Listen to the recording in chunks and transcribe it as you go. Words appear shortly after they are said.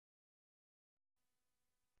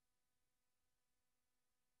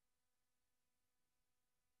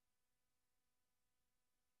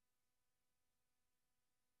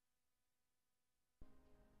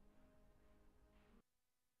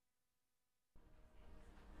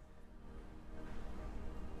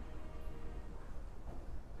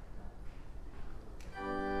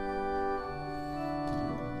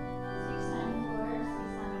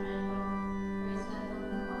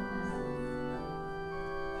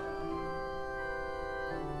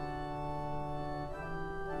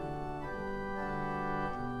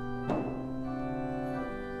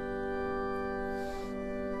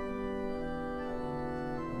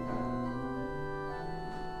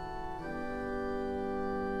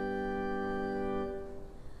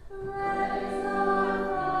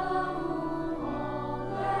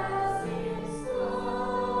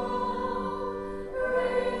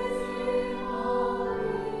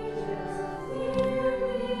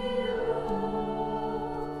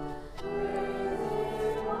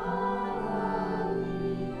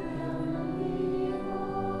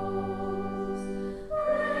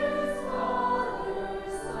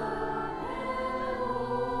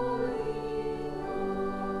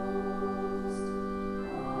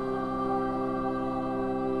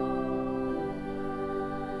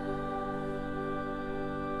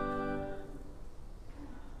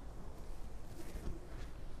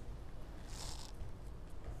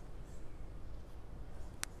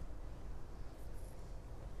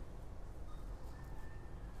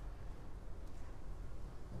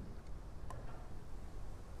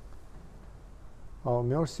Our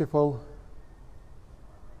merciful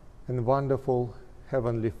and wonderful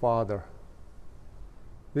Heavenly Father,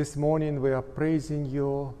 this morning we are praising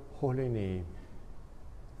your holy name.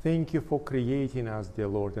 Thank you for creating us, dear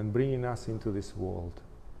Lord, and bringing us into this world.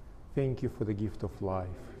 Thank you for the gift of life.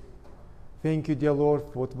 Thank you, dear Lord,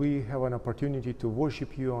 for what we have an opportunity to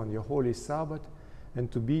worship you on your holy Sabbath and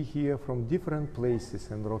to be here from different places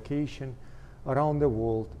and locations around the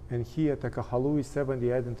world and here at the Kahului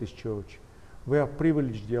Seventh-day Adventist Church. We are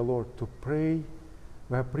privileged, dear Lord, to pray.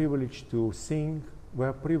 We are privileged to sing. We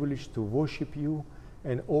are privileged to worship you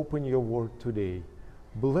and open your word today.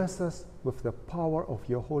 Bless us with the power of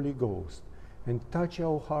your Holy Ghost and touch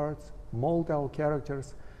our hearts, mold our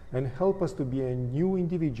characters, and help us to be a new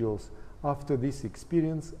individuals after this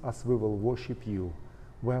experience as we will worship you.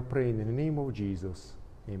 We are praying in the name of Jesus.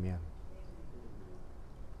 Amen.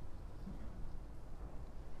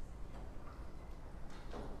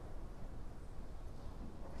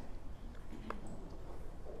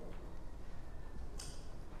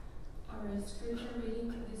 Our scripture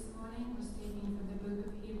reading for this morning was taken from the book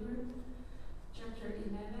of Hebrews, chapter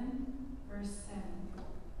 11, verse 7.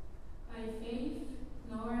 By faith,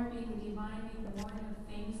 Noah, being divinely warned of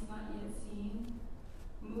things not yet seen,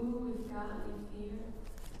 moved with godly fear,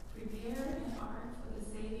 prepared an ark for the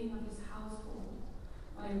saving of his household,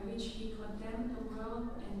 by which he condemned the world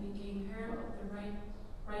and became heir of the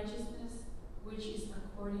righteousness which is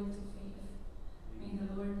according to faith. May the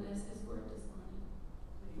Lord bless his word this morning.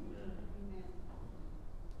 Amen.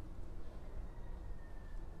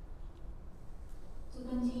 To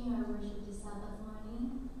continue our worship this Sabbath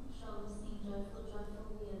morning, shall we sing Joyful,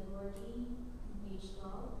 Joyful, we adore thee, on page 12.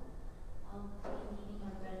 I'll be leading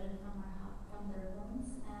our brethren from their rooms,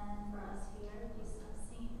 and for us here, please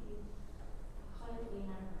sing it quietly in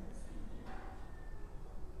our hearts.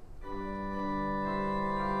 Thank you.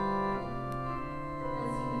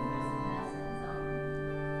 Let's sing the first and last song.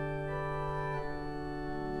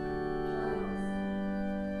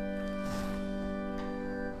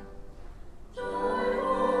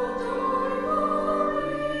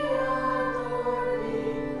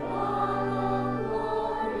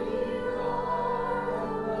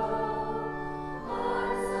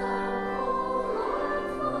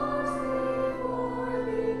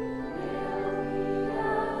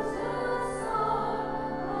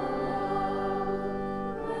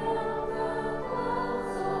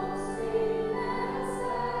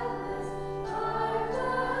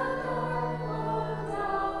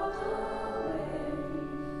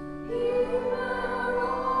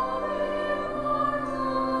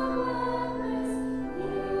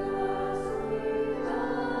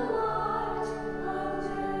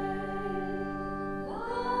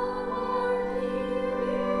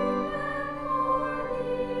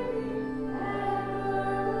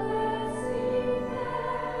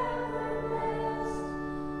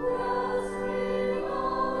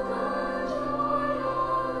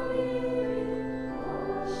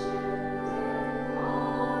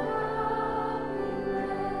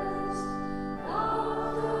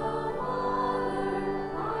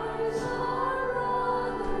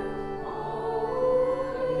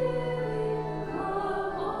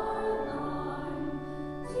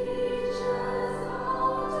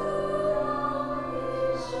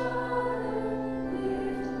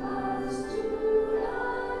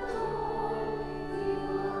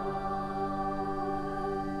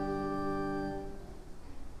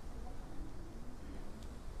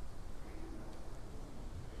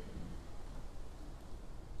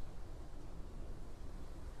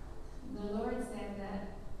 The Lord said that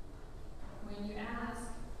when you ask,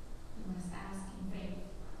 you must ask in faith.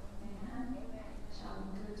 Amen. Shall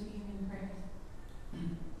we go to him in prayer?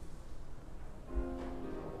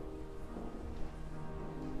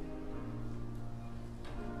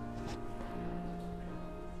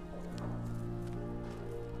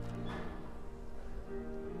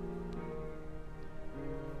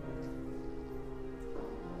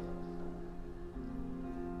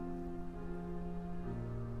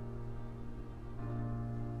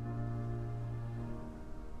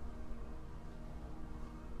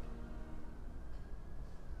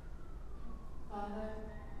 Father,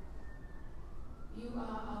 you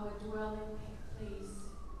are our dwelling place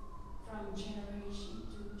from generation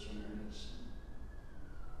to generation.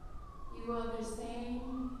 You are the same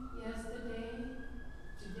yesterday,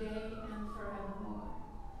 today, and forevermore.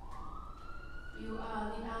 You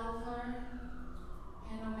are the Alpha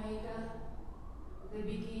and Omega, the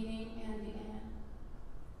beginning and the end,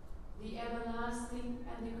 the everlasting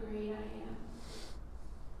and the great I am.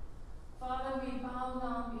 Father, we bow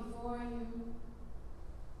down before you,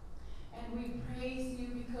 and we praise you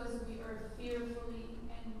because we are fearfully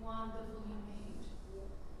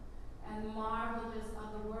marvelous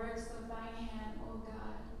are the works of thy hand, O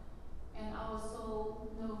God, and our soul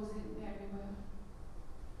knows it very well.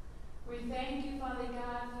 We thank you, Father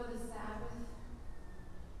God, for the Sabbath.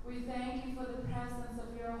 We thank you for the presence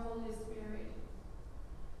of your Holy Spirit.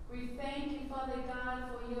 We thank you, Father God,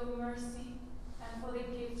 for your mercy and for the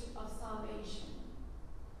gift of salvation.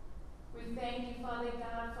 We thank you, Father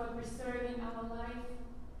God, for preserving our life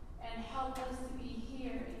and help us to be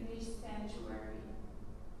here in this sanctuary.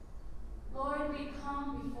 Lord, we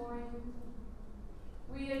come before you.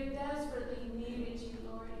 We have desperately needed you,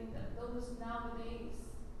 Lord, in those nowadays.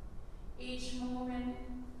 Each moment,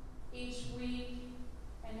 each week,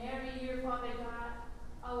 and every year, Father God,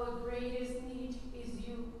 our greatest need is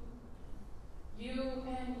you. You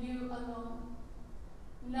and you alone.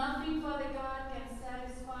 Nothing, Father God, can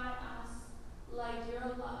satisfy us like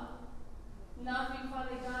your love. Nothing,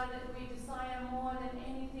 Father God, that we desire more than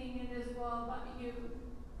anything in this world but you.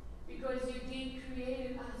 Because you did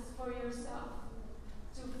create us for yourself,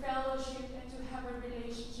 to fellowship and to have a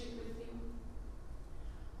relationship with you.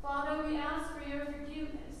 Father, we ask for your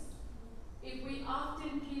forgiveness if we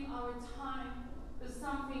often give our time to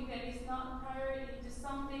something that is not priority, to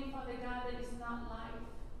something, Father God, that is not life.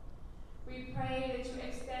 We pray that you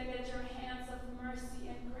extended your hands of mercy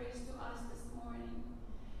and grace to us this morning.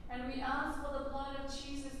 And we ask for the blood of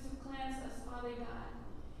Jesus to cleanse us, Father God.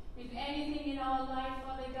 If anything in our life,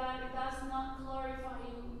 Father God, it does not glorify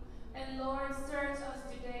you, and Lord, search us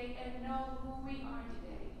today and know who we are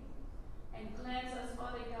today. And cleanse us,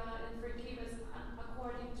 Father God, and forgive us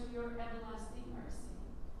according to your everlasting mercy.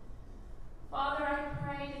 Father, I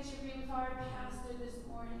pray that you be with our pastor this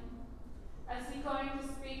morning as he's going to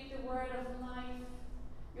speak the word of life,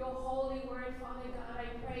 your holy word, Father God. I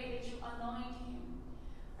pray that you anoint him.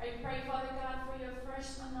 I pray, Father God, for your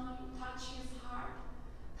fresh anointing. Touch his heart,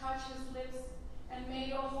 touch his lips, and may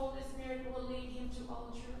your Holy Spirit will lead him to all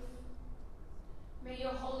truth. May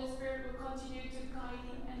your Holy Spirit will continue to guide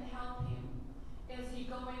him and help him as he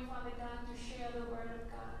going, Father God, to share the word of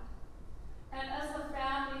God. And as a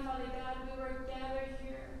family, Father God, we were gathered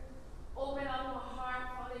here. Open up our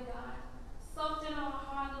heart, Father God. Soften our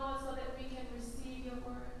heart, Lord, so that we can receive your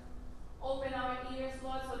word. Open our ears,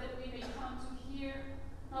 Lord, so that we may come to hear,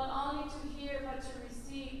 not only to hear, but to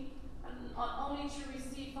receive. And not only to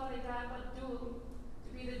receive, Father God, but to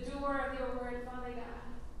be the doer of your word, Father God.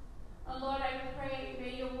 And Lord, I pray,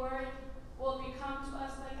 may your word will become to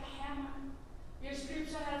us like a hammer. Your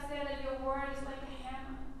scripture has said that your word is like a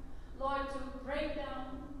hammer, Lord, to break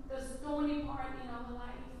down the stony part in our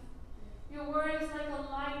life. Your word is like a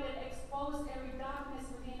light that exposes every darkness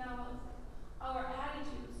within our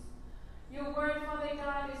attitudes. Your word, Father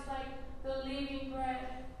God, is like the living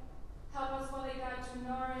bread. Help us, Father God, to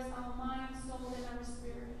nourish our mind, soul, and our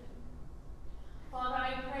spirit. Father,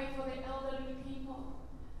 I pray for the elderly people,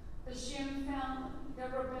 the Shim family, the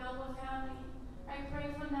Rebella family. I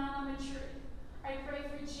pray for Nana Mature. I pray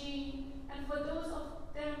for Jean, and for those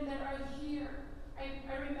of them that are here.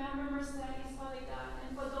 I remember Mercedes, Father God,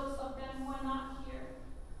 and for those of them who are not here.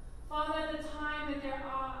 Father, at the time that there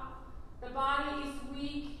are, the body is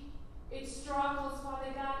weak, it struggles,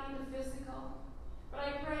 Father God, in the physical. But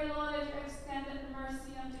I pray, Lord, that you extended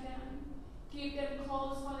mercy unto them. Keep them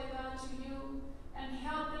close, Father God, to you, and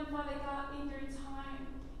help them, Father God, in their time,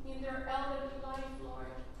 in their elderly life,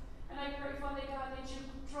 Lord. And I pray, Father God, that you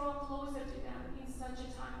draw closer to them in such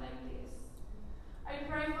a time like this. I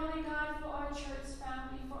pray, Father God, for our church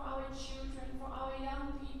family, for our children, for our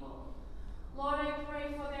young people. Lord, I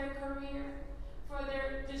pray for their career, for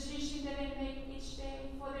their decision that they make each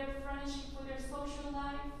day, for their friendship, for their social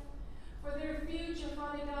life, for their future,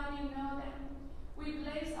 Father God, you know them. We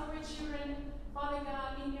place our children, Father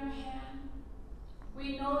God, in your hand.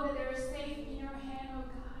 We know that they are safe in your hand, oh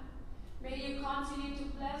God. May you continue to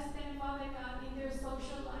bless them, Father God, in their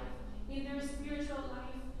social life, in their spiritual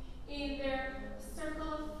life, in their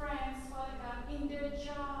circle of friends, Father God, in their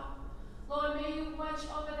job. Lord, may you watch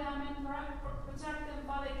over them and protect them,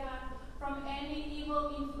 Father God, from any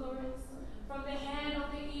evil influence, from the hand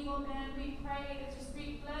of the evil man. We pray that you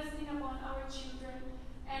speak blessing upon our children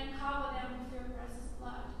and cover them with your precious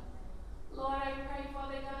blood. Lord, I pray,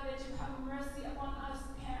 Father God, that you have mercy upon us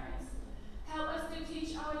parents. Help us to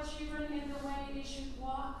teach our children in the way they should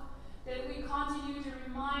walk, that we continue to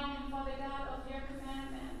remind them, Father God, of your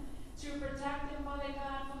commandment, to protect them, Father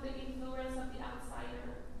God, from the influence of the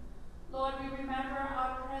outsider. Lord, we remember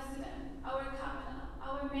our president, our governor,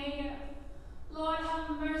 our mayor. Lord, have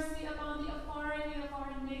mercy upon the authority of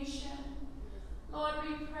our nation. Lord,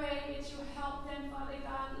 we pray that you help them, Father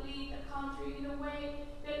God, lead the country in a way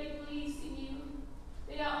that it pleases you.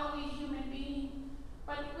 They are only human beings.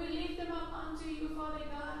 But we lift them up unto you, Father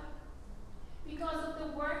God, because of the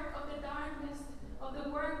work of the darkness, of the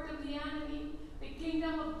work of the enemy. The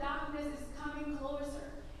kingdom of darkness is coming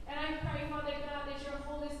closer. And I pray, Father God, that your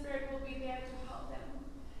Holy Spirit will be there to help them.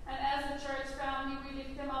 And as a church family, we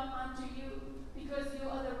lift them up unto you, because you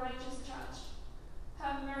are the righteous judge.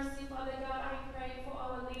 Have mercy, Father God, I pray for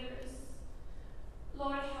our leaders.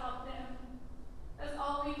 Lord, help them. That's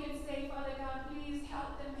all we can say, Father God. Please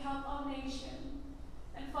help them, help our nation.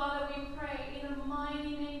 And Father, we pray in the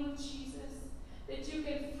mighty name of Jesus that you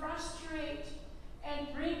can frustrate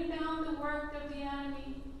and bring down the work of the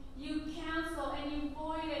enemy. You cancel and you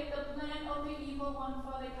voided the plan of the evil one,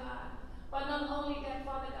 Father God. But not only that,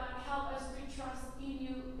 Father God, help us to trust in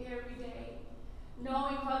you every day.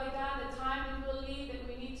 Knowing, Father God, the time it will lead, that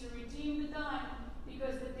we need to redeem the time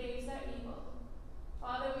because the days are evil.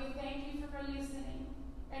 Father, we thank you for listening,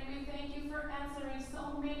 and we thank you for answering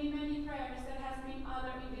so many, many prayers that has been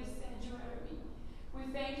uttered in this sanctuary. We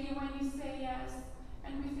thank you when you say yes,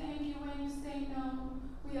 and we thank you when you say no.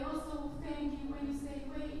 We also thank you when you say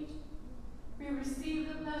wait. We receive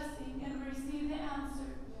the blessing and receive the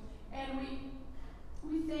answer, and we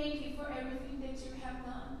thank you for everything that you have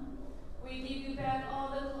done. We give you back all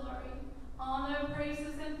the glory, honor,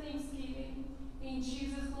 praises, and thanksgiving in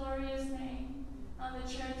Jesus' glorious name. And the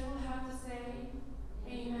church will have to say,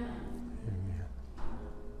 Amen. Amen.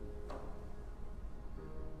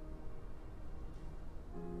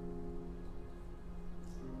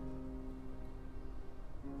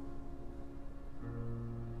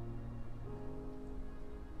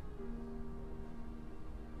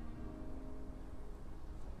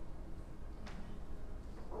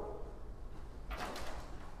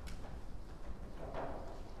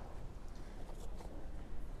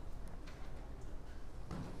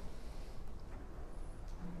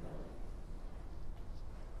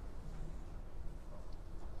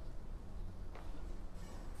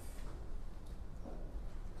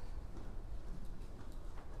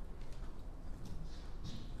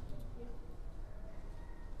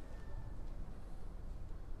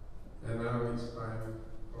 And now it's time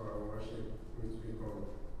for our worship, which we call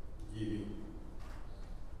giving.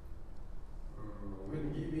 When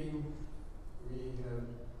giving, we have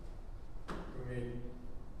to make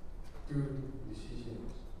two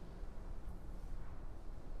decisions.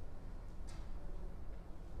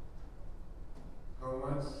 How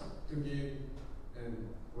much to give and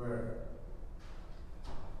where.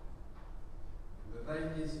 The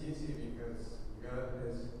tithe is easy because God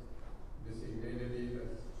has designated it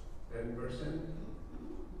as 10%, and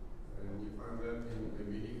you find that in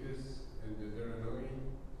Leviticus and Deuteronomy,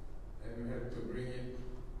 and you have to bring it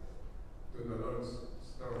to the Lord's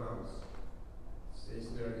storehouse. It says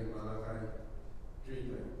there in Malachi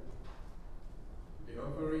 3:10. The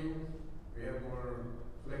offering, we have more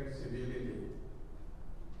flexibility,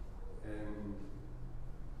 and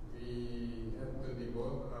we have to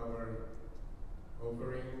devote our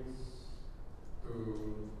offerings to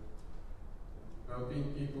helping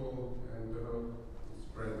people and to help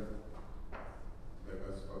spread the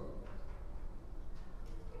gospel.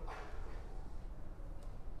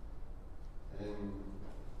 And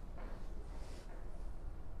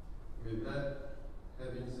with that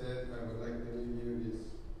having said, I would like to read you this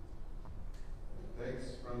text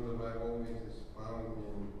from the Bible, which is found in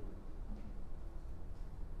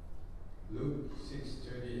Luke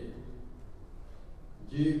 6:38.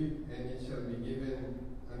 Give, and it shall be given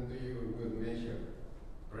unto you in good measure,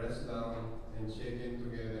 pressed down and shaken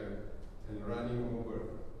together and running over,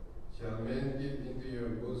 shall men give into your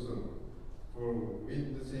bosom. For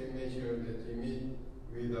with the same measure that ye meet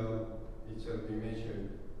withal, it shall be measured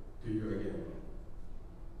to you again.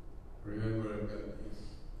 Remember, God is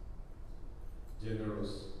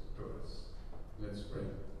generous to us. Let's pray.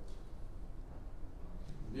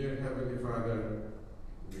 Dear Heavenly Father,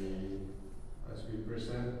 as we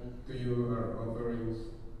present to you our offerings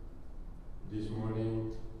this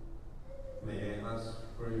morning, may I ask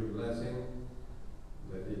for your blessing,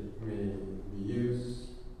 that it may be used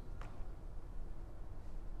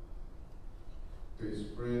to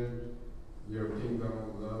spread your kingdom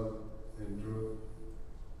of love and truth,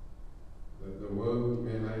 that the world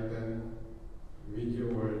may lighten with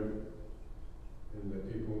your word, and the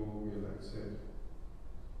people will accept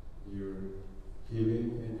your healing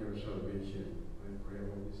and your salvation. I pray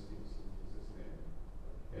all these things in Jesus' name.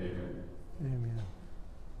 Amen. Amen.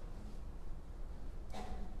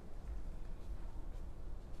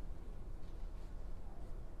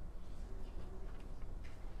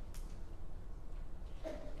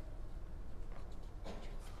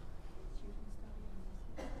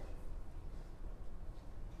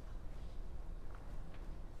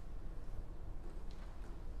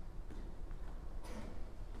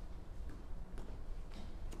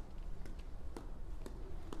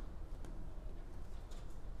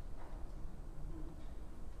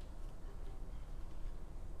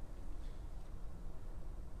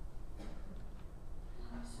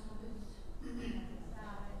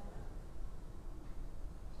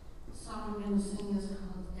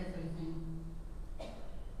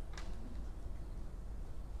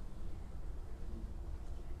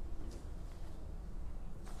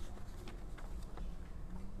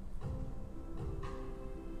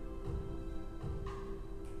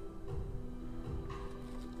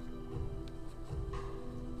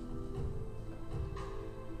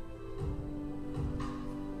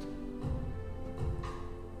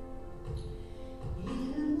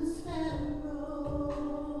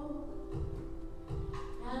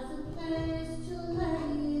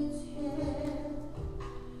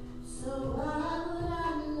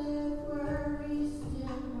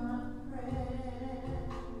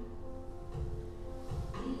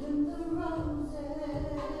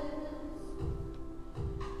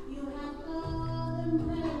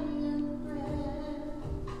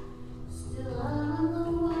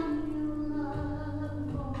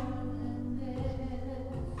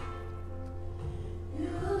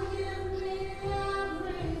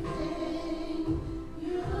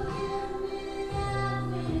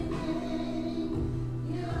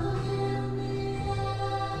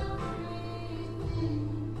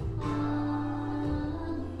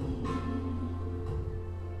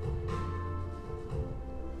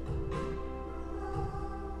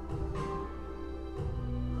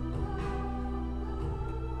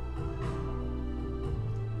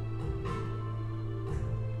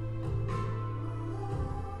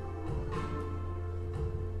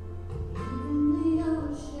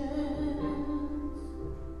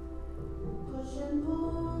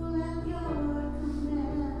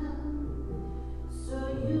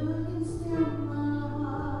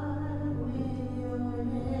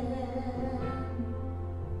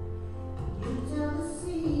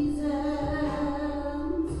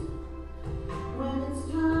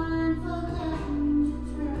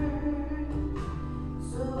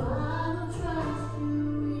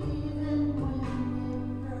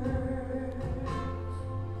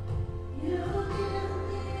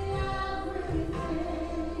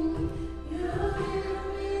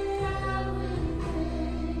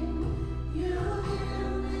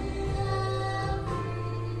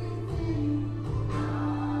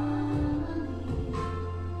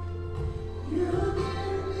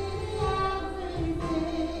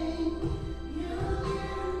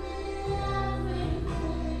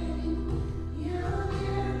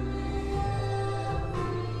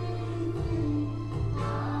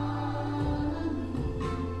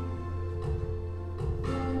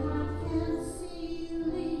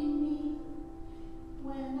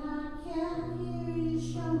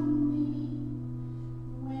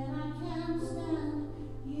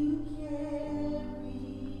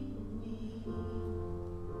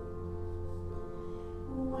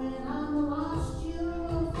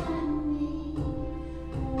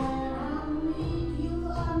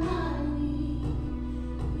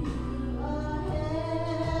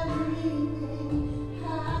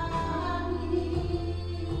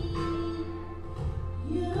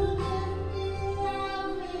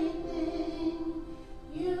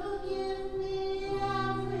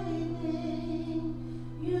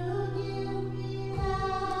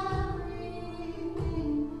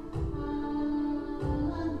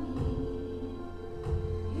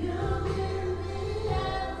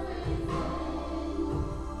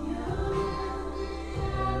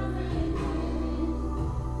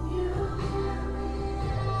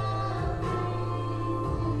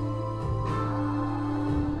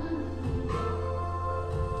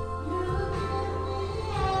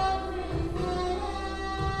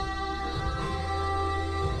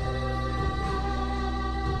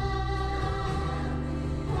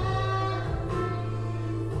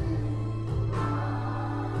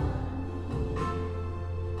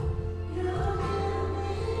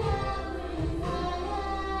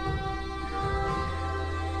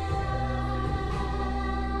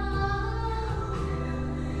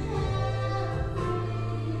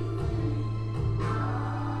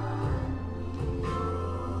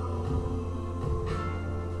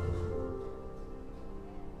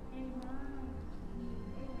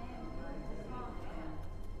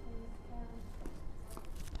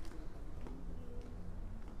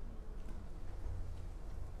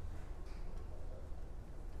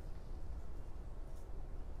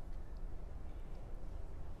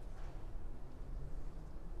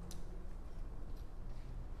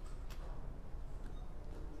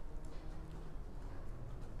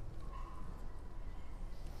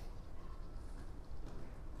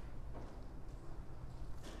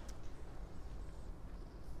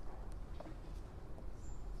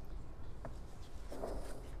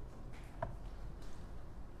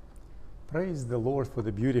 Praise the Lord for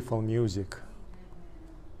the beautiful music.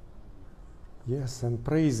 Yes, and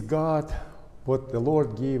praise God what the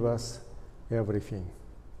Lord gave us everything.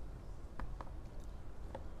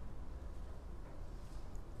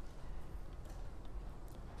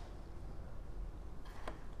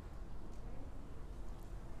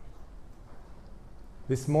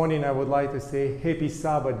 This morning I would like to say Happy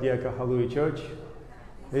Sabbath, dear Kahului Church.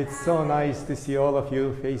 It's so nice to see all of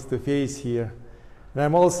you face to face here. And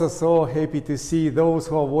I'm also so happy to see those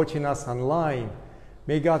who are watching us online.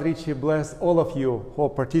 May God richly bless all of you who are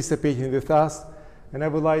participating with us. And I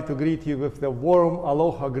would like to greet you with the warm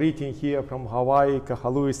aloha greeting here from Hawaii,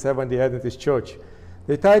 Kahului Seventh-day Adventist Church.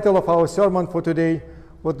 The title of our sermon for today,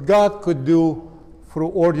 What God Could Do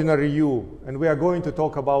Through Ordinary You. And we are going to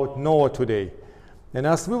talk about Noah today. And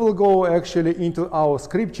as we will go actually into our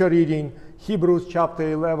scripture reading, Hebrews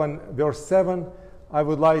chapter 11, verse 7, I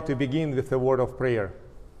would like to begin with a word of prayer.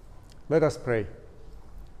 Let us pray.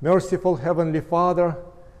 Merciful Heavenly Father,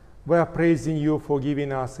 we are praising you for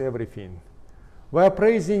giving us everything. We are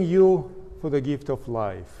praising you for the gift of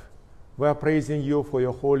life. We are praising you for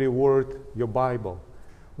your holy word, your Bible.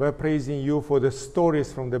 We are praising you for the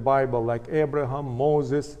stories from the Bible like Abraham,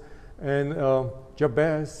 Moses, and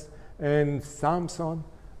Jabez, and Samson.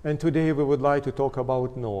 And today we would like to talk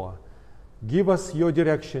about Noah. Give us your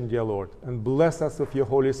direction, dear Lord, and bless us with your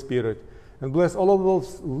Holy Spirit. And bless all of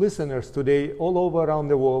those listeners today all over around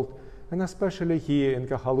the world, and especially here in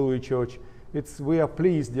Kahului Church. We are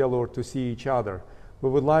pleased, dear Lord, to see each other. We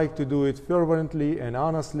would like to do it fervently and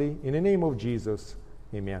honestly in the name of Jesus.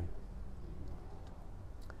 Amen.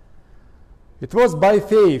 It was by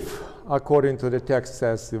faith, according to the text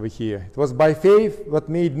says over here. It was by faith that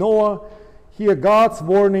made Noah hear God's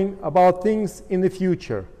warning about things in the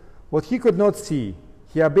future, what he could not see.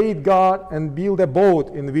 He obeyed God and built a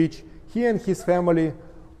boat in which he and his family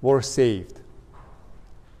were saved.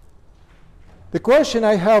 The question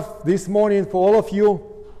I have this morning for all of you,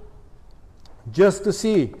 just to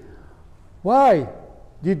see, why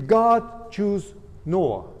did God choose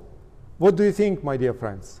Noah? What do you think, my dear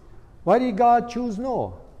friends? Why did God choose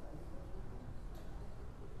Noah?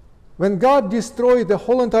 When God destroyed the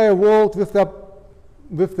whole entire world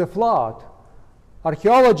with the flood,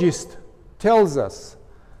 archaeologists tells us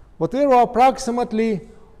that there were approximately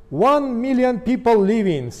 1 million people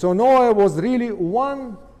living. So Noah was really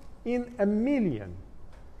 1 in a million.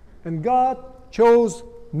 And God chose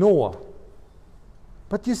Noah.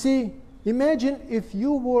 But you see, imagine if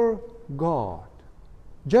you were God.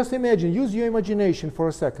 Just imagine, use your imagination for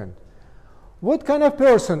a second. What kind of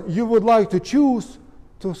person you would like to choose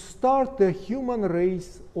to start the human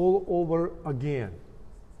race all over again?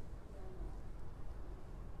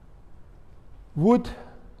 Would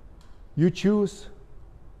you choose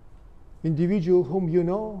individual whom you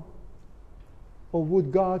know, or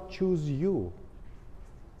would God choose you?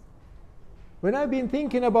 When I've been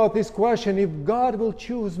thinking about this question, if God will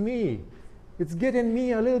choose me, it's getting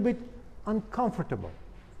me a little bit uncomfortable.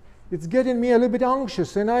 It's getting me a little bit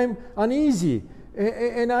anxious, and I'm uneasy,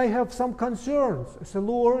 and I have some concerns. I say,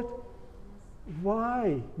 Lord,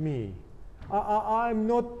 why me? I'm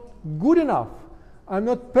not good enough. I'm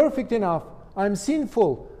not perfect enough. I'm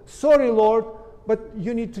sinful. Sorry, Lord, but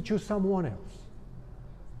you need to choose someone else.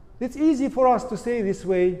 It's easy for us to say this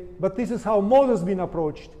way, but this is how Moses been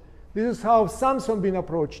approached. This is how Samson been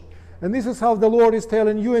approached. And this is how the Lord is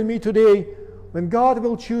telling you and me today, when God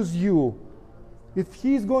will choose you, if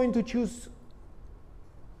he's going to choose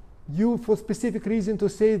you for specific reason to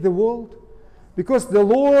save the world, because the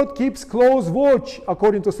Lord keeps close watch,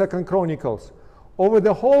 according to 2 Chronicles, over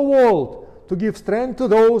the whole world to give strength to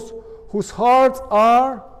those whose hearts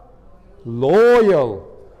are loyal,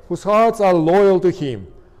 to him.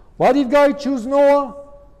 Why did God choose Noah?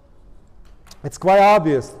 It's quite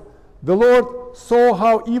obvious. The Lord saw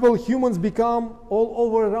how evil humans become all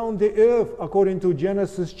over around the earth, according to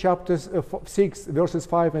Genesis chapter 6, verses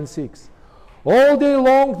 5 and 6. All day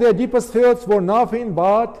long, their deepest thoughts were nothing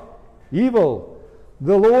but evil.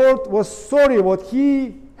 The Lord was sorry what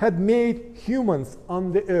he had made humans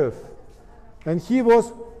on the earth, and he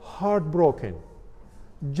was heartbroken.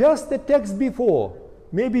 Just the text before,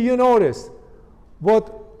 maybe you notice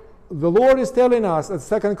what the Lord is telling us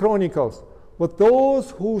at 2 Chronicles, but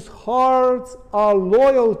those whose hearts are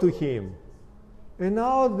loyal to him. And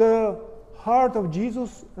now the heart of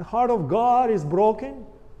Jesus, the heart of God is broken.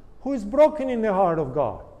 Who is broken in the heart of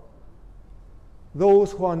God?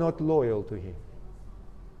 Those who are not loyal to him.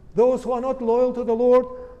 Those who are not loyal to the Lord,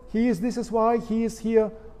 this is why he is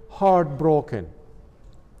here heartbroken.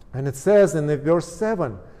 And it says in verse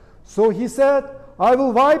 7, so he said, I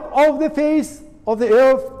will wipe off the face of the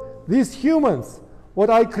earth these humans, what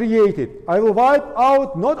I created. I will wipe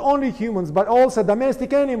out not only humans, but also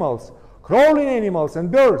domestic animals, crawling animals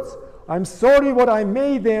and birds. I'm sorry what I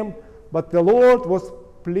made them, but the Lord was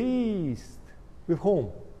pleased. With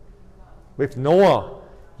whom? With Noah.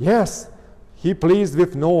 Yes, he pleased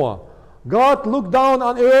with Noah. God looked down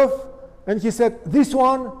on earth and he said, this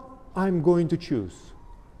one I'm going to choose.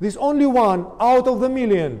 This only one out of the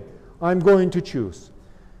million I'm going to choose.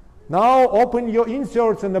 Now open your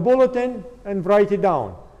inserts in the bulletin and write it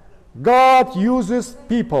down. God uses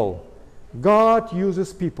people. God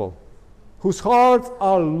uses people whose hearts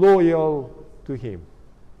are loyal to him.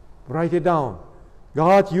 Write it down.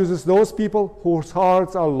 God uses those people whose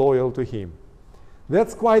hearts are loyal to him.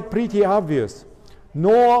 That's quite pretty obvious.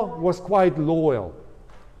 Noah was quite loyal.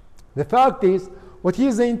 The fact is, what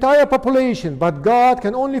is the entire population, but God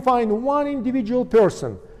can only find one individual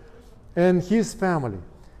person and his family.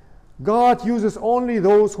 God uses only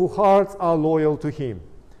those whose hearts are loyal to him.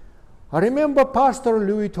 I remember Pastor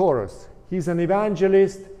Louis Torres. He's an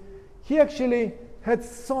evangelist. He actually had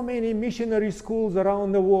so many missionary schools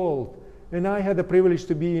around the world, and I had the privilege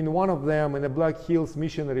to be in one of them, in the Black Hills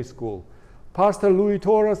Missionary School. Pastor Louis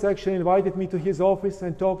Torres actually invited me to his office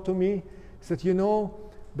and talked to me. He said, you know,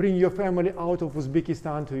 bring your family out of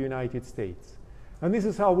Uzbekistan to the United States. And this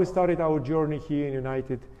is how we started our journey here in the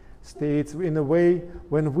United States, in a way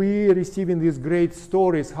when we receiving these great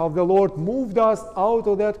stories, how the Lord moved us out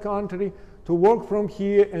of that country to work from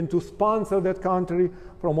here and to sponsor that country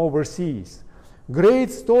from overseas.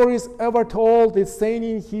 Great stories ever told. It's saying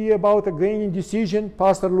in here about a gaining decision.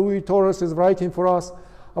 Pastor Louis Torres is writing for us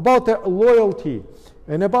about the loyalty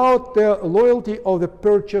and about the loyalty of the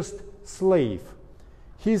purchased slave.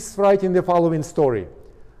 He's writing the following story.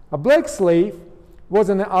 A black slave was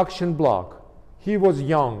an auction block. He was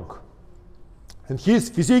young, and his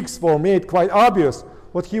physiques were made quite obvious,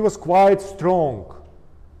 but he was quite strong.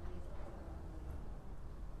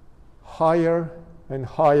 Higher and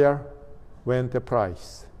higher went the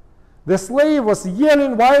price. The slave was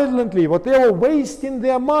yelling violently that they were wasting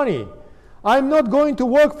their money. I'm not going to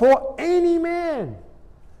work for any man,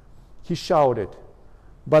 he shouted.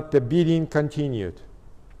 But the bidding continued.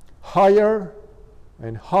 Higher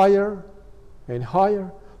and higher and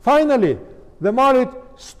higher. Finally, the market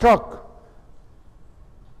struck,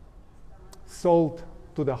 sold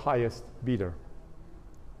to the highest bidder.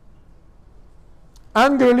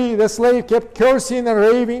 Angrily, the slave kept cursing and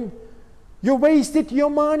raving. You wasted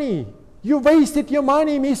your money. You wasted your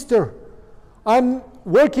money, mister. I'm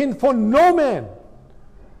working for no man.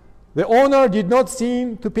 The owner did not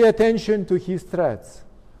seem to pay attention to his threats.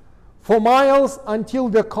 For miles until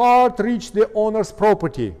the cart reached the owner's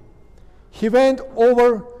property. He went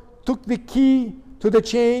over, took the key to the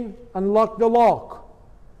chain, unlocked the lock,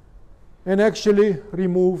 and actually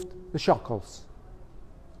removed the shackles.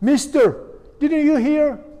 Mister, didn't you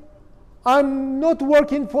hear? I'm not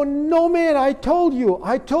working for no man. I told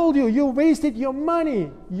you, you wasted your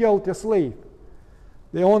money, yelled the slave.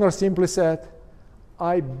 The owner simply said,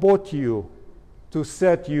 I bought you to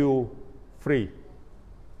set you free.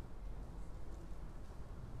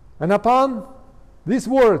 And upon these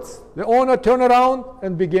words, the owner turned around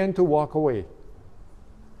and began to walk away.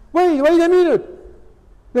 Wait a minute.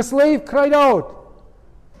 The slave cried out.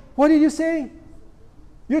 What did you say?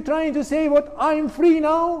 You're trying to say what? I'm free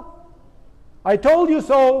now? I told you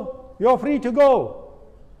so. You're free to go.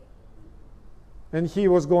 And he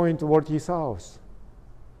was going toward his house.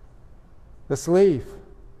 The slave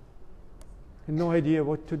had no idea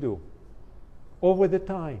what to do. Over the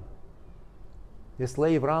time, the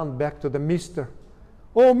slave ran back to the mister.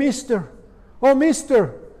 Oh, mister,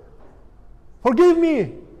 forgive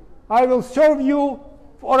me. I will serve you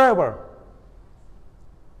forever.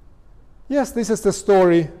 Yes, this is the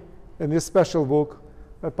story in this special book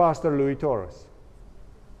by Pastor Louis Torres.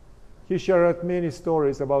 He shared many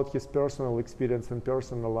stories about his personal experience and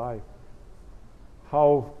personal life,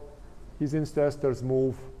 how his ancestors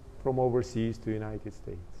moved from overseas to the United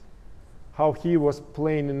States, how he was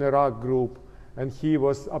playing in a rock group and he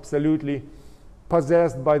was absolutely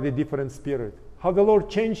possessed by the different spirit, how the Lord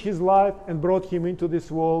changed his life and brought him into this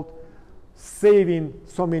world, saving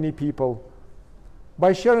so many people.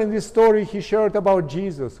 By sharing this story, he shared about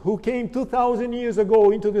Jesus, who came 2,000 years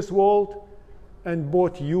ago into this world and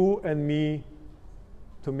bought you and me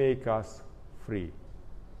to make us free.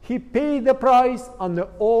 He paid the price on the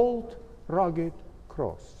old rugged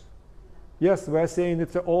cross. Yes, we're saying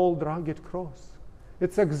it's an old rugged cross.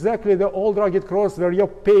 It's exactly the old rugged cross where you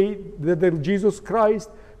paid, that Jesus Christ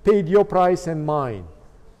paid your price and mine.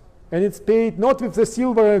 And it's paid not with the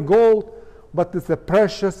silver and gold, but with the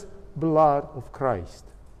precious blood of Christ.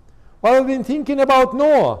 While I've been thinking about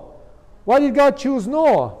Noah, why did God choose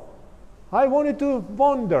Noah? I wanted to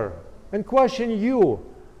wonder and question you.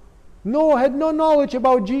 Noah had no knowledge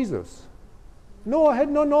about Jesus. Noah had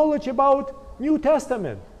no knowledge about New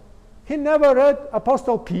Testament. He never read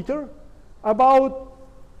Apostle Peter about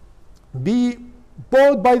be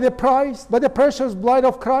bought by the price, by the precious blood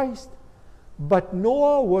of Christ. But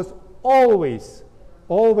Noah was always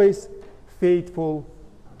faithful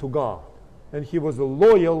to God. And he was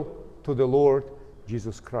loyal to the Lord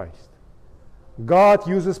Jesus Christ. God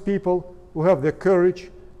uses people who have the courage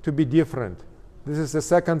to be different. This is the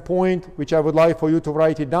second point, which I would like for you to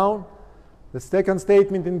write it down. The second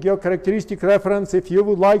statement in your characteristic reference, if you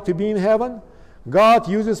would like to be in heaven, God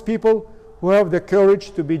uses people who have the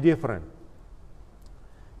courage to be different.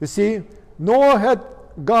 You see, Noah had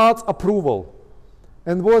God's approval,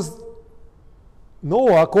 and was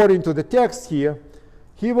Noah, according to the text here,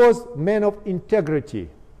 he was a man of integrity.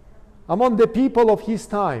 Among the people of his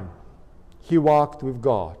time, he walked with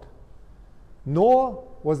God. Noah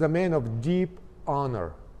was a man of deep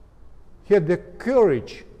honor. He had the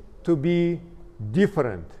courage to be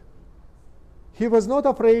different. He was not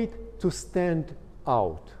afraid to stand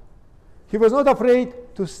out. He was not afraid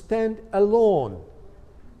to stand alone.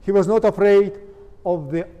 He was not afraid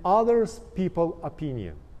of the others' people's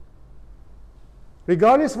opinion.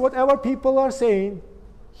 Regardless whatever people are saying,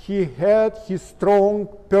 he had his strong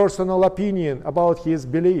personal opinion about his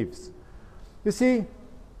beliefs. You see,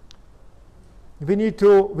 we need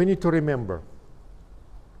to remember.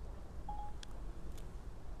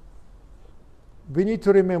 We need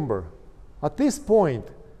to remember, at this point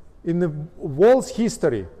in the world's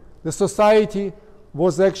history, the society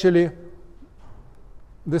was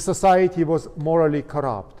morally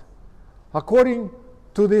corrupt. According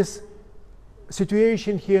to this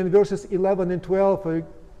situation here in verses 11 and 12 of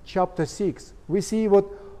chapter 6, we see what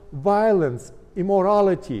violence,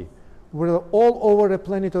 immorality were all over the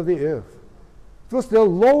planet of the earth. It was the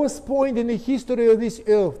lowest point in the history of this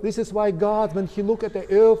earth. This is why God, when he looked at the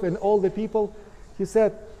earth and all the people, he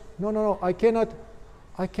said, no, I cannot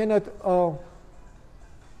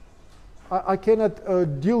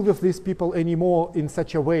deal with these people anymore in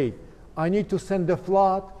such a way. I need to send a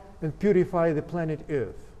flood and purify the planet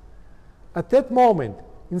Earth. At that moment,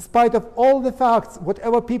 in spite of all the facts,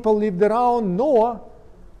 whatever people lived around Noah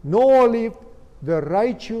lived the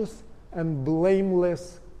righteous and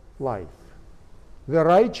blameless life. The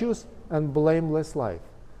righteous and blameless life.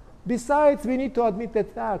 Besides, we need to admit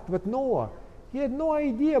that fact, but Noah, he had no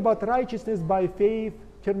idea about righteousness by faith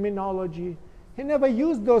terminology. He never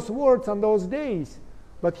used those words on those days,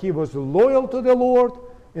 but he was loyal to the Lord,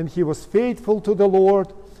 and he was faithful to the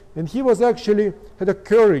Lord, and he was actually had the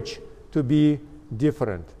courage to be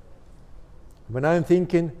different. When I'm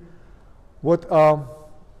thinking, we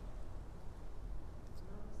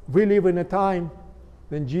live in a time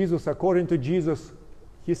when Jesus, according to Jesus,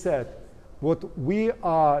 he said, what we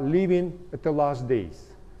are living at the last days.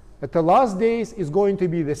 At the last days is going to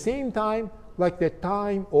be the same time like the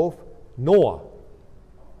time of Noah.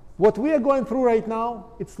 What we are going through right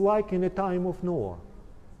now, it's like in the time of Noah.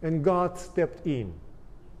 And God stepped in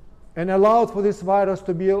and allowed for this virus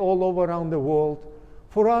to be all over around the world,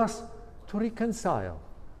 for us to reconcile,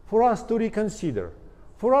 for us to reconsider,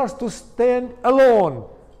 for us to stand alone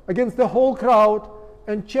against the whole crowd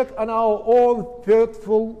and check on our own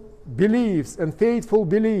faithful beliefs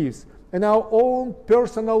and our own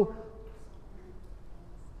personal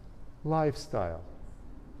lifestyle.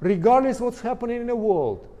 Regardless what's happening in the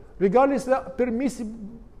world, regardless of the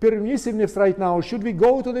permissiveness right now, should we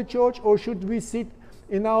go to the church or should we sit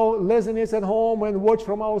in our laziness at home and watch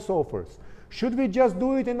from our sofas? Should we just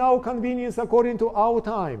do it in our convenience according to our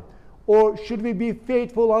time? Or should we be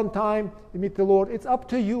faithful on time and meet the Lord? It's up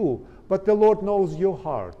to you, but the Lord knows your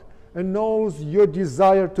heart and knows your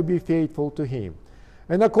desire to be faithful to Him.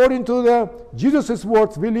 And according to Jesus'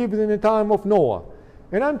 words, we live in the time of Noah.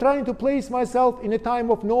 And I'm trying to place myself in the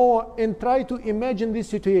time of Noah and try to imagine this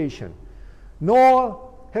situation. Noah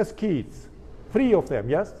has kids, 3 of them,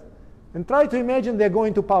 yes? And try to imagine they're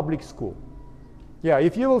going to public school. Yeah,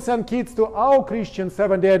 if you will send kids to our Christian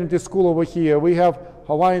Seventh-day Adventist school over here, we have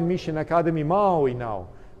Hawaiian Mission Academy Maui now.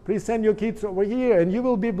 Please send your kids over here and you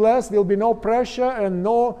will be blessed. There will be no pressure and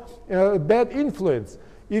no bad influence.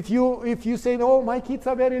 If you say, no, my kids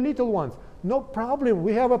are very little ones, no problem.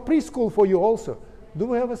 We have a preschool for you also. Do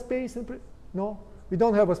we have a space? No, we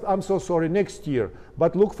don't have a. I'm so sorry, next year.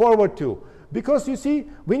 But look forward to. Because you see,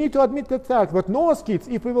 we need to admit that fact. But Noah's kids,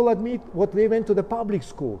 if we will admit what they went to the public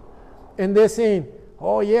school, and they're saying,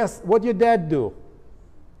 oh yes, what your dad do?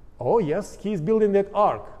 Oh yes, he's building that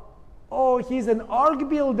ark. Oh, he's an ark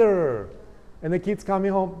builder. And the kids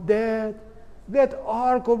coming home, Dad, that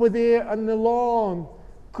ark over there on the lawn,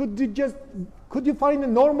 could you find a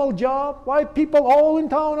normal job? Why people all in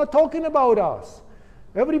town are talking about us?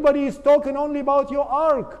 Everybody is talking only about your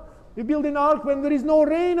ark. You build an ark when there is no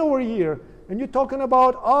rain over here. And you're talking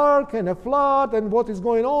about ark and a flood and what is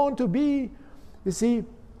going on to be. You see,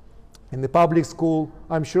 in the public school,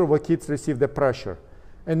 I'm sure the kids receive the pressure.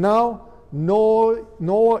 And now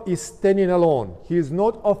Noah is standing alone. He is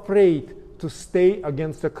not afraid to stay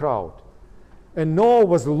against the crowd. And Noah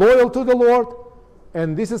was loyal to the Lord.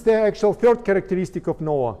 And this is the actual third characteristic of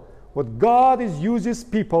Noah. What God uses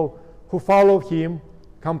people who follow him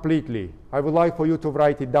completely. I would like for you to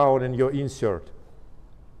write it down in your insert.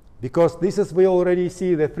 Because this is, we already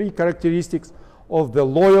see the three characteristics of the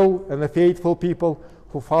loyal and the faithful people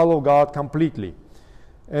who follow God completely.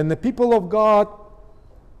 And the people of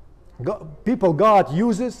God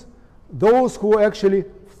uses those who actually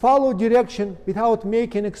follow direction without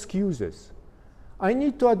making excuses. I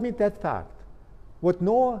need to admit that fact. What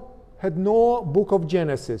Noah had no book of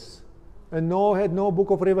Genesis, and Noah had no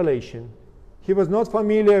book of Revelation. He was not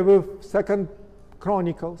familiar with 2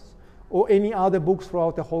 Chronicles or any other books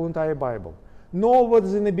throughout the whole entire Bible. Noah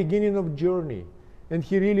was in the beginning of journey, and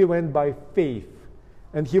he really went by faith.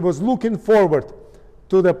 And he was looking forward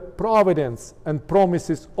to the providence and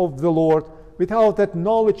promises of the Lord without that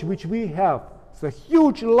knowledge which we have. It's a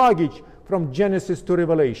huge luggage from Genesis to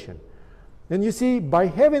Revelation. And you see, by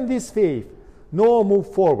having this faith, Noah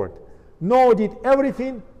moved forward. Noah did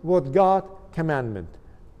everything what God commanded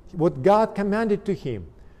to him.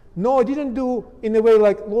 Noah didn't do in a way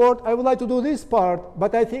like, Lord, I would like to do this part,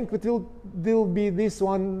 but I think it will be this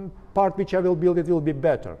one part which I will build, it will be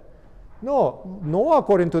better. No, Noah,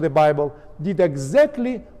 according to the Bible, did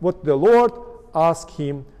exactly what the Lord asked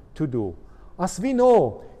him to do. As we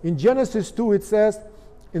know, in Genesis 2 it says,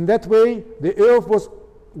 in that way the earth was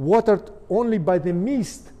watered only by the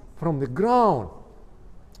mist from the ground.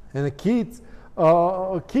 And the kids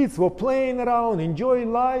were playing around,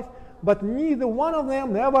 enjoying life, but neither one of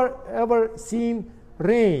them ever seen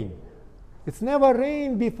rain. It's never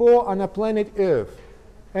rained before on a planet Earth.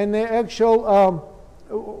 And the actual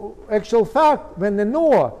fact, when the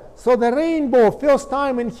Noah saw the rainbow first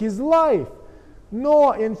time in his life,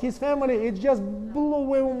 Noah and his family, it just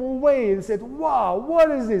blew him away and said, wow,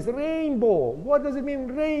 what is this? Rainbow. What does it mean,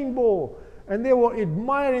 rainbow? And they were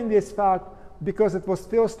admiring this fact because it was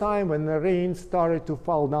first time when the rain started to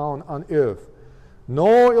fall down on earth.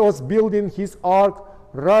 Noah was building his ark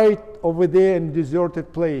right over there in a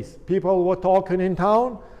deserted place. People were talking in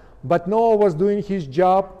town, but Noah was doing his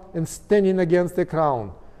job and standing against the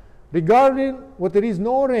crowd. Regarding what there is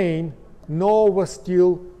no rain, Noah was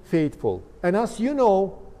still faithful. And as you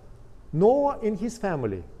know, Noah and his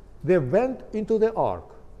family, they went into the ark.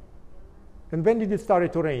 And when did it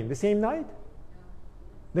start to rain? The same night?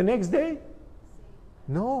 The next day?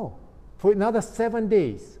 No. For another 7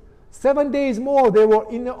 days. 7 days more they were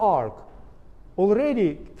in the ark.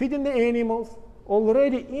 Already feeding the animals,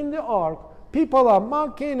 already in the ark. People are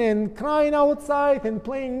mocking and crying outside and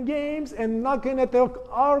playing games and knocking at the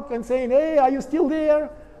ark and saying, hey, are you still there?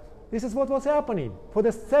 This is what was happening for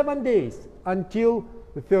the 7 days until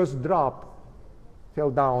the first drop fell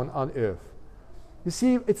down on earth. You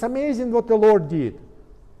see, it's amazing what the Lord did.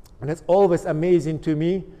 And it's always amazing to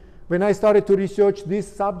me when I started to research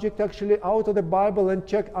this subject actually out of the Bible and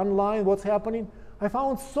check online what's happening. I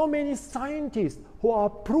found so many scientists who are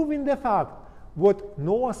proving the fact what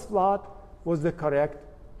Noah's flood was the correct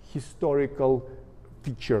historical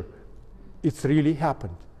feature. It's really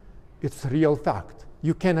happened. It's real fact.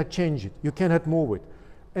 You cannot change it. You cannot move it.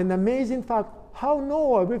 An amazing fact, how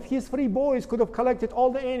Noah with his 3 boys could have collected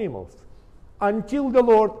all the animals until the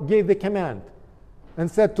Lord gave the command and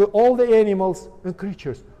said to all the animals and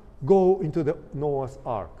creatures, go into the Noah's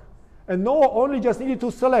ark. And Noah only just needed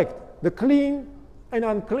to select the clean and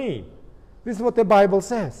unclean. This is what the Bible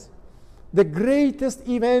says. The greatest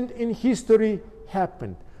event in history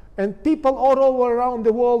happened. And people all over around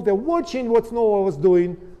the world, they're watching what Noah was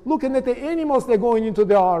doing, looking at the animals that are going into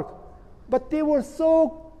the ark. But they were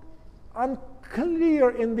so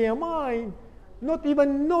unclear in their mind, not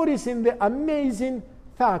even noticing the amazing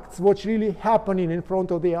facts, what's really happening in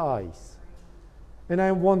front of their eyes. And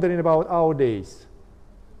I'm wondering about our days.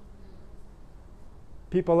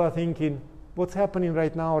 People are thinking, what's happening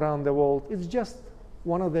right now around the world? It's just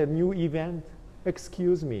one of the new events.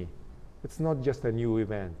 Excuse me, it's not just a new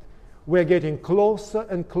event. We're getting closer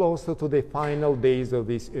and closer to the final days of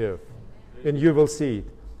this earth. And you will see it.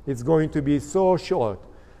 It's going to be so short.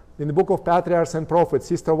 in the book of Patriarchs and Prophets,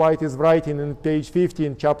 Sister White is writing in page 50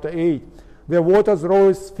 in chapter 8, their waters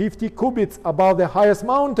rose 50 cubits above the highest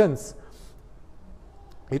mountains.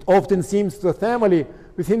 It often seems to the family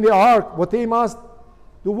within the ark what they must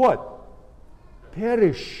do what?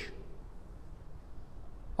 Perish.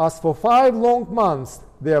 As for 5 long months,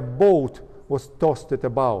 their boat was tossed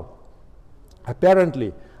about.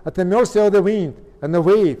 Apparently, at the mercy of the wind and the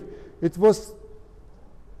wave, it was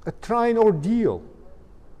a trying ordeal.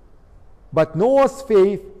 But Noah's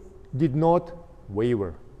faith did not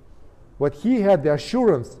waver. What he had the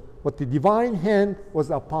assurance, what the divine hand was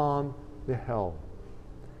upon the helm.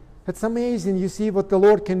 It's amazing, you see what the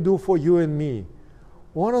Lord can do for you and me.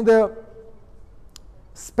 One of the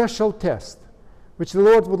special tests which the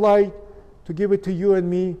Lord would like to give it to you and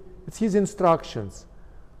me, it's His instructions.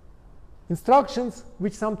 Instructions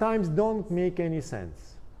which sometimes don't make any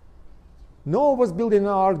sense. Noah was building an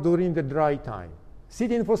ark during the dry time,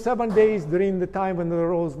 sitting for 7 days during the time when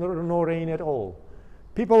there was no rain at all.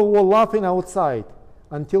 People were laughing outside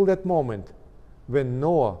until that moment when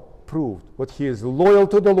Noah proved what he is loyal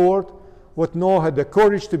to the Lord, what Noah had the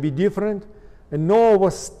courage to be different, and Noah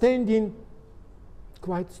was standing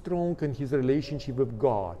quite strong in his relationship with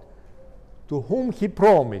God, to whom he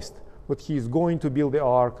promised what he is going to build the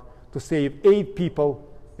ark to save 8 people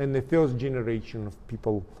and the first generation of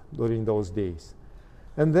people during those days.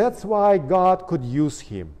 And that's why God could use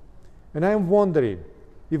him. And I'm wondering,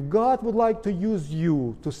 if God would like to use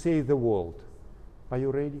you to save the world, are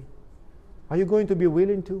you ready? Are you going to be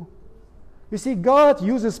willing to? You see, God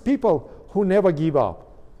uses people who never give up.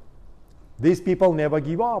 These people never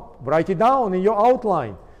give up. Write it down in your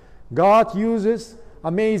outline. God uses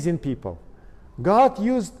amazing people. God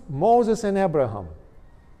used Moses and Abraham.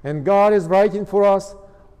 And God is writing for us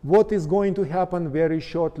what is going to happen very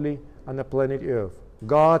shortly on the planet Earth.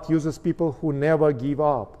 God uses people who never give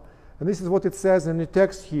up. And this is what it says in the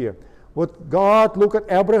text here. What God looked at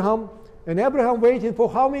Abraham, and Abraham waited for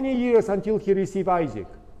how many years until he received Isaac?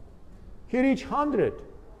 He reached 100.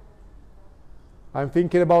 I'm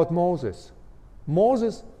thinking about Moses.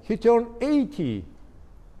 Moses, he turned 80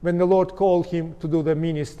 when the Lord called him to do the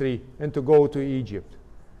ministry and to go to Egypt.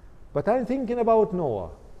 But I'm thinking about Noah.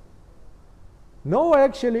 Noah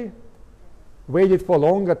actually waited for a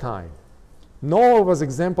longer time. Noah was an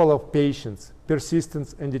example of patience,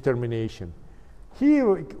 persistence, and determination. He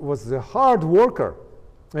was a hard worker.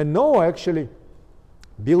 And Noah actually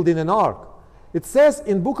building an ark. It says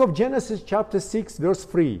in book of Genesis chapter 6 verse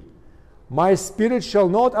 3, "My spirit shall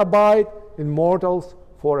not abide in mortals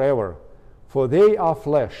forever, for they are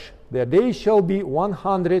flesh. Their days shall be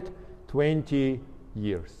 120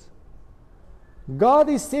 years." God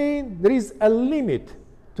is saying there is a limit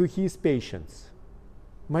to his patience.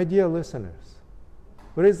 My dear listeners,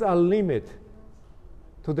 there is a limit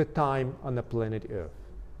to the time on the planet Earth.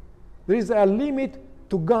 There is a limit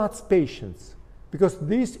to God's patience, because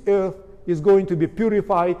this earth is going to be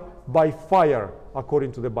purified by fire,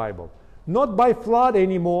 according to the Bible. Not by flood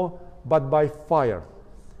anymore, but by fire.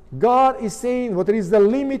 God is saying what is the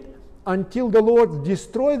limit until the Lord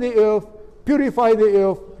destroy the earth, purify the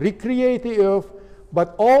earth, recreate the earth,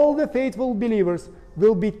 but all the faithful believers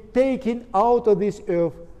will be taken out of this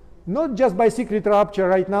earth, not just by secret rapture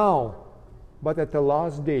right now, but at the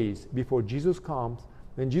last days before Jesus comes.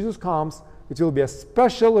 When Jesus comes, it will be a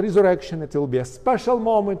special resurrection, it will be a special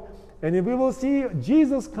moment, and we will see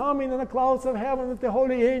Jesus coming in the clouds of heaven with the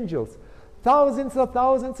holy angels. Thousands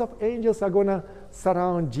of angels are going to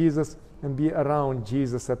surround Jesus and be around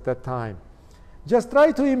Jesus at that time. Just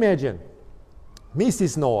try to imagine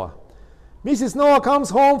Mrs. Noah. Mrs. Noah comes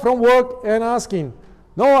home from work and asking,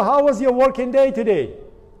 "Noah, how was your working day today?"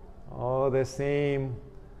 "Oh, the same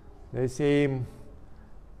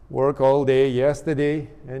work all day, yesterday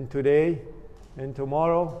and today and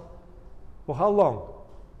tomorrow." For how long?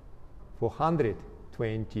 For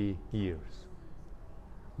 120 years.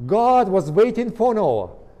 God was waiting for Noah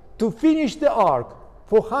to finish the ark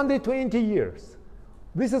for 120 years.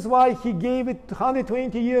 This is why he gave it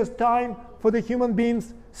 120 years time for the human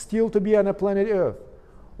beings still to be on the planet Earth.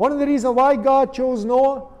 One of the reasons why God chose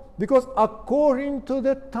Noah, because according to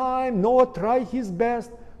the time, Noah tried his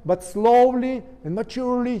best, but slowly and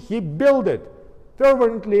maturely he built it,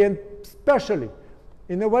 fervently and specially,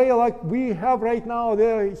 in a way like we have right now.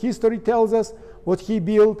 The history tells us what he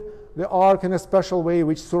built, the ark in a special way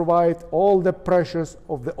which survived all the pressures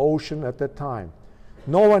of the ocean at that time.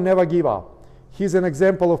 Noah never gave up. He's an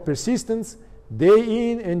example of persistence, day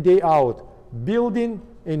in and day out, building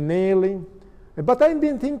and nailing. But I've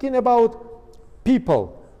been thinking about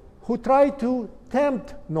people who try to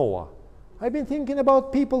tempt Noah. I've been thinking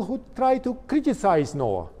about people who try to criticize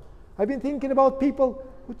Noah. I've been thinking about people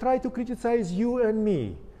who try to criticize you and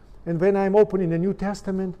me. And when I'm opening the New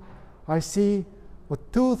Testament, I see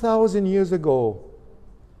what 2,000 years ago,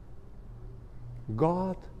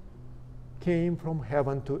 God came from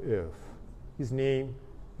heaven to earth. His name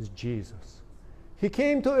is Jesus. He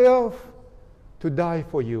came to earth to die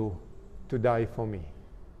for you, to die for me.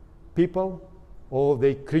 People, oh,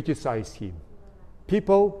 they criticize him.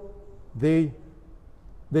 People, they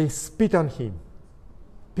spit on him.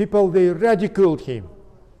 People, they ridiculed him.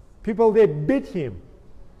 People, they beat him.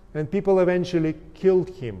 And people eventually killed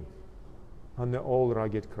him on the old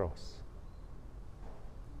rugged cross.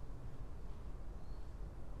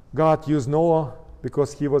 God used Noah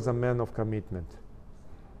because he was a man of commitment.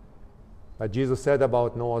 But Jesus said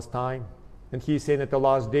about Noah's time, and he's saying at the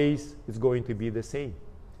last days, it's going to be the same.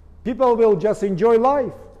 People will just enjoy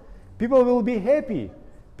life. People will be happy.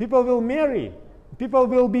 People will marry. People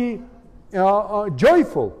will be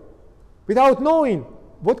joyful without knowing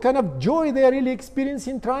what kind of joy they are really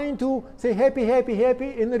experiencing, trying to say happy, happy,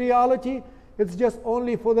 happy. In reality, it's just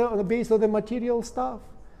only on the base of the material stuff.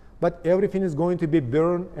 But everything is going to be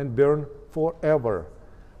burned and burned forever.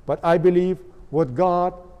 But I believe what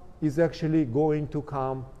God is actually going to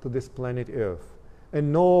come to this planet Earth.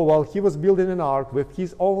 And Noah, while he was building an ark with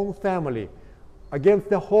his own family, against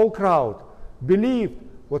the whole crowd, believed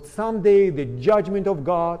that someday the judgment of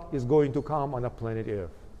God is going to come on the planet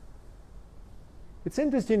Earth. It's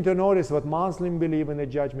interesting to notice that Muslims believe in the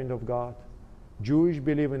judgment of God, Jewish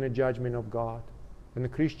believe in the judgment of God, and the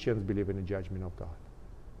Christians believe in the judgment of God.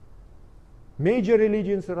 Major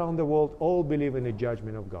religions around the world all believe in the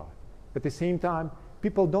judgment of God. At the same time,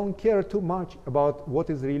 people don't care too much about what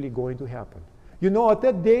is really going to happen. You know, at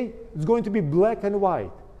that day, it's going to be black and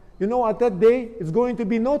white. You know, at that day, it's going to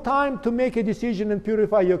be no time to make a decision and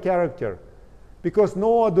purify your character. Because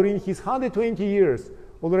Noah, during his 120 years,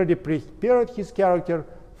 already prepared his character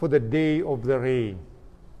for the day of the rain.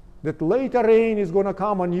 That later rain is going to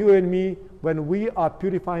come on you and me when we are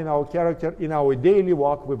purifying our character in our daily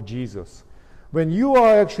walk with Jesus. When you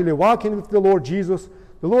are actually walking with the Lord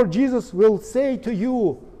Jesus will say to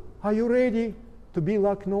you, are you ready to be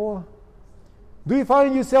like Noah? Do you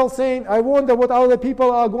find yourself saying, I wonder what other people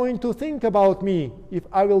are going to think about me if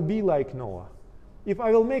I will be like Noah? If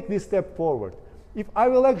I will make this step forward? If I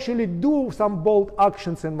will actually do some bold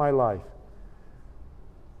actions in my life?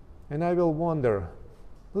 And I will wonder,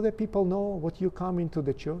 do the people know what you come into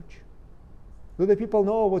the church? Do the people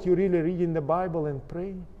know what you really read in the Bible and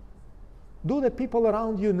pray? Do the people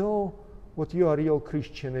around you know what you are a real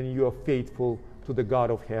Christian and you are faithful to the God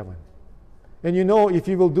of heaven? And you know, if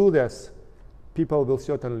you will do this, people will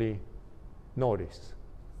certainly notice.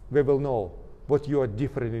 They will know what you are a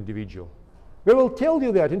different individual. They will tell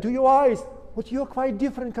you that into your eyes, but you are quite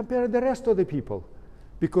different compared to the rest of the people.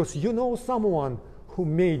 Because you know someone who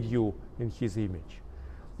made you in his image.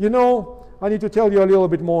 You know, I need to tell you a little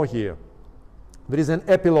bit more here. There is an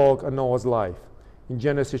epilogue on Noah's life. In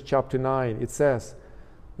Genesis chapter 9, it says,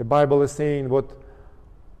 the Bible is saying what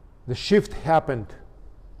the shift happened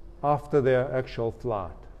after the actual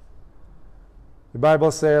flood. The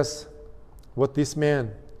Bible says what this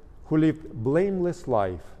man who lived blameless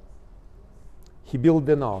life, he built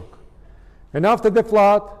an ark. And after the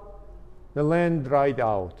flood, the land dried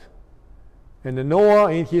out. And Noah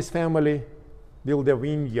and his family built a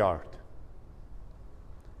vineyard.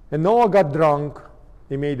 And Noah got drunk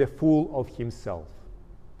and made a fool of himself.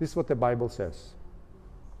 This is what the Bible says.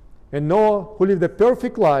 And Noah, who lived a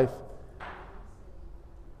perfect life,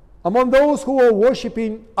 among those who were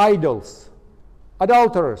worshiping idols,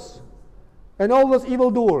 adulterers, and all those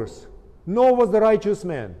evildoers, Noah was the righteous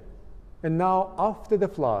man. And now, after the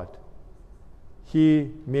flood,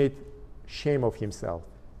 he made shame of himself.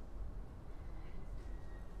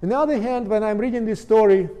 On the other hand, when I'm reading this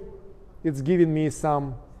story, it's giving me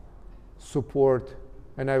some support,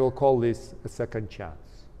 and I will call this a second chance.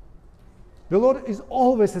 The Lord is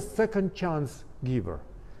always a second chance giver.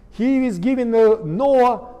 He is giving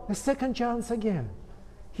Noah a second chance again.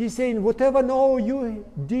 He's saying, whatever Noah you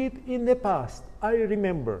did in the past, I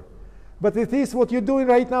remember. But it is what you're doing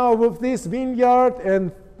right now with this vineyard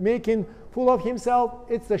and making fool of himself,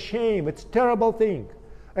 it's a shame, it's a terrible thing.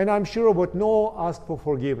 And I'm sure what Noah asked for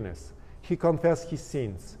forgiveness. He confessed his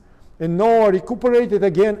sins. And Noah recuperated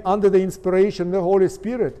again under the inspiration of the Holy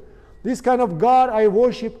Spirit. This kind of God I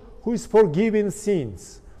worship, who is forgiving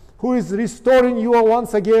sins, who is restoring you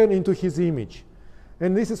once again into his image.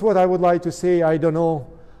 And this is what I would like to say. I don't know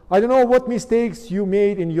what mistakes you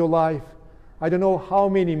made in your life. I don't know how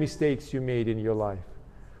many mistakes you made in your life.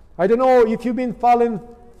 I don't know if you've been falling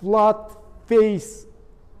flat face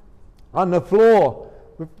on the floor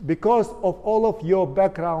because of all of your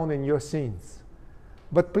background and your sins.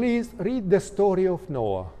 But please read the story of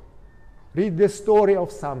Noah. Read the story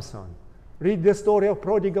of Samson. Read the story of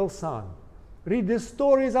prodigal son. Read the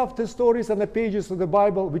stories after stories on the pages of the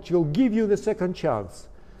Bible, which will give you the second chance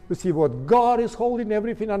to see what God is holding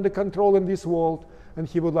everything under control in this world, and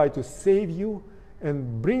He would like to save you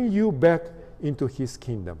and bring you back into His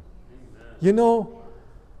kingdom. Amen. You know,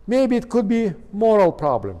 maybe it could be moral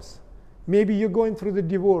problems. Maybe you're going through the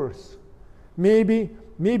divorce. Maybe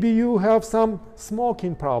you have some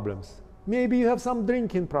smoking problems. Maybe you have some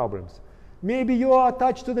drinking problems. Maybe you are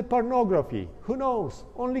attached to the pornography. Who knows?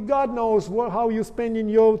 Only God knows how you're spending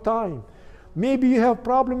your time. Maybe you have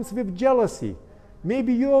problems with jealousy.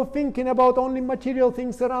 Maybe you are thinking about only material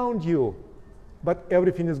things around you. But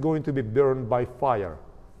everything is going to be burned by fire.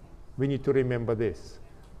 We need to remember this.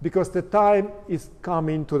 Because the time is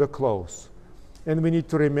coming to the close. And we need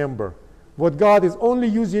to remember what God is only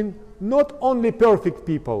using, not only perfect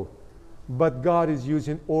people, but God is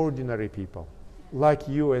using ordinary people like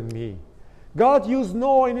you and me. God used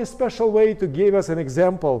Noah in a special way to give us an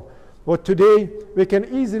example. But today we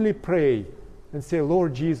can easily pray and say,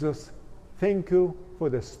 Lord Jesus, thank you for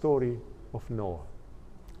the story of Noah.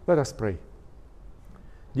 Let us pray.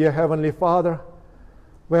 Dear Heavenly Father,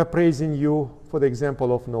 we are praising you for the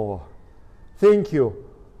example of Noah. Thank you.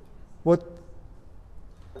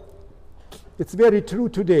 It's very true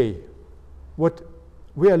today what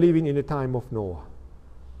we are living in a time of Noah.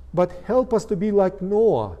 But help us to be like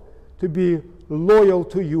Noah, to be loyal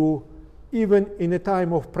to you even in a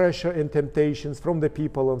time of pressure and temptations from the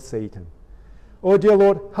people of Satan. Oh dear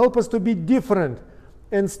Lord, help us to be different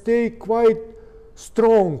and stay quite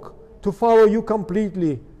strong to follow you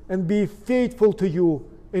completely and be faithful to you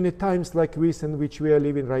in the times like this in which we are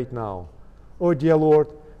living right now. Oh dear Lord,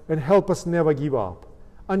 and help us never give up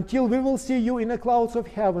until we will see you in the clouds of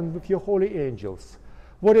heaven with your holy angels.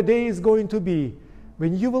 What a day is going to be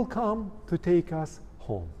when you will come to take us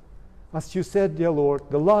home. As you said, dear Lord,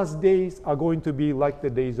 the last days are going to be like the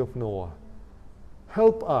days of Noah.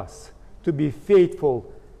 Help us to be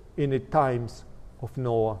faithful in the times of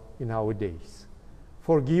Noah in our days.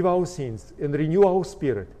 Forgive our sins and renew our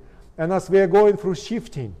spirit. And as we are going through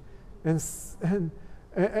shifting and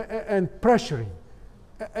pressuring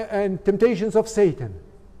and temptations of Satan,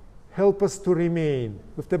 help us to remain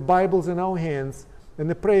with the Bibles in our hands and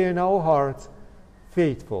the prayer in our hearts,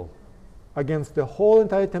 faithful against the whole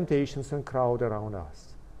entire temptations and crowd around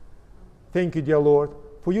us. Thank you, dear Lord,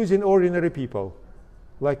 for using ordinary people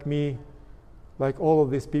like me, like all of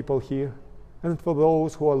these people here, and for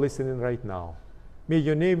those who are listening right now. May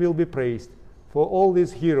your name will be praised for all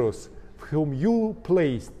these heroes whom you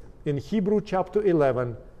placed in Hebrew chapter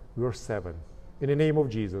 11, verse 7. In the name of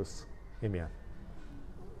Jesus, amen.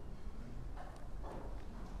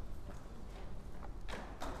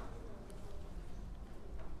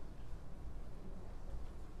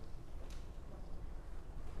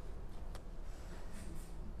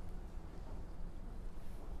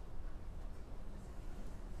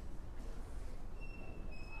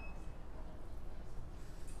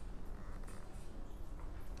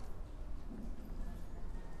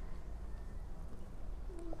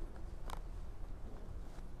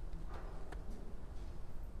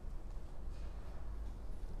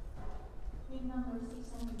 Number 6.